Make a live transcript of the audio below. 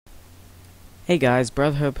Hey guys,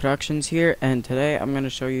 Brotherhood Productions here, and today I'm going to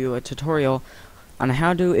show you a tutorial on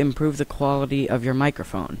how to improve the quality of your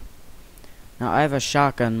microphone. Now I have a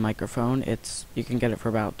shotgun microphone. You can get it for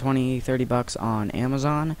about 20-30 bucks on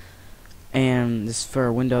Amazon, and this is for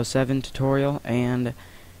a Windows 7 tutorial, and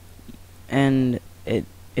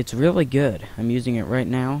it's really good. I'm using it right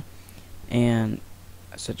now, and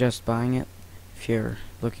I suggest buying it if you're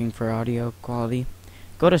looking for audio quality.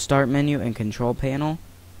 Go to Start menu and Control Panel.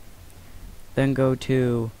 Then go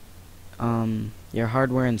to your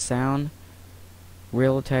hardware and sound,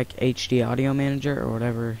 Realtek HD Audio Manager, or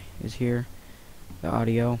whatever is here, the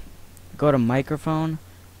audio. Go to microphone,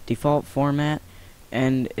 default format,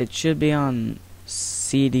 and it should be on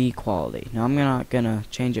CD quality. Now I'm not gonna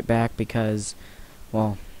change it back because,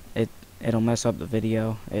 well, it'll mess up the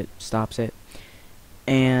video. It stops it.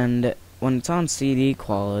 And when it's on CD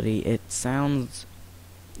quality, it sounds,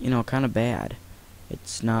 kind of bad.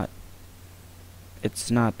 It's not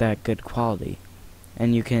that good quality,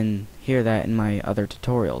 and you can hear that in my other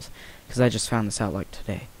tutorials because I just found this out like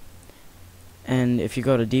today. And if you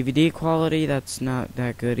go to DVD quality, that's not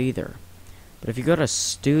that good either. But if you go to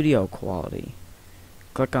studio quality,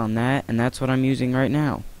 click on that, and that's what I'm using right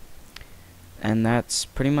now. And that's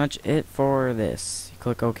pretty much it for this. You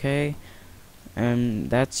click OK,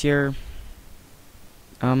 and that's your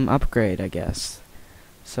upgrade, I guess.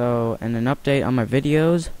 So, and an update on my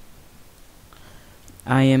videos.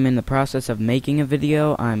 I am in the process of making a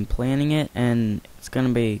video. I'm planning it, and it's gonna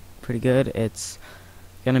be pretty good.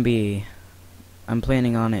 I'm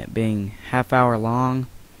planning on it being half-hour long,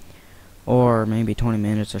 or maybe 20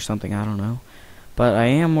 minutes or something, I don't know. But I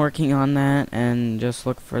am working on that, and just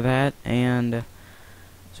look for that. And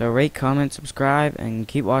so rate, comment, subscribe, and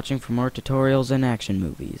keep watching for more tutorials and action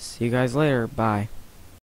movies. See you guys later. Bye.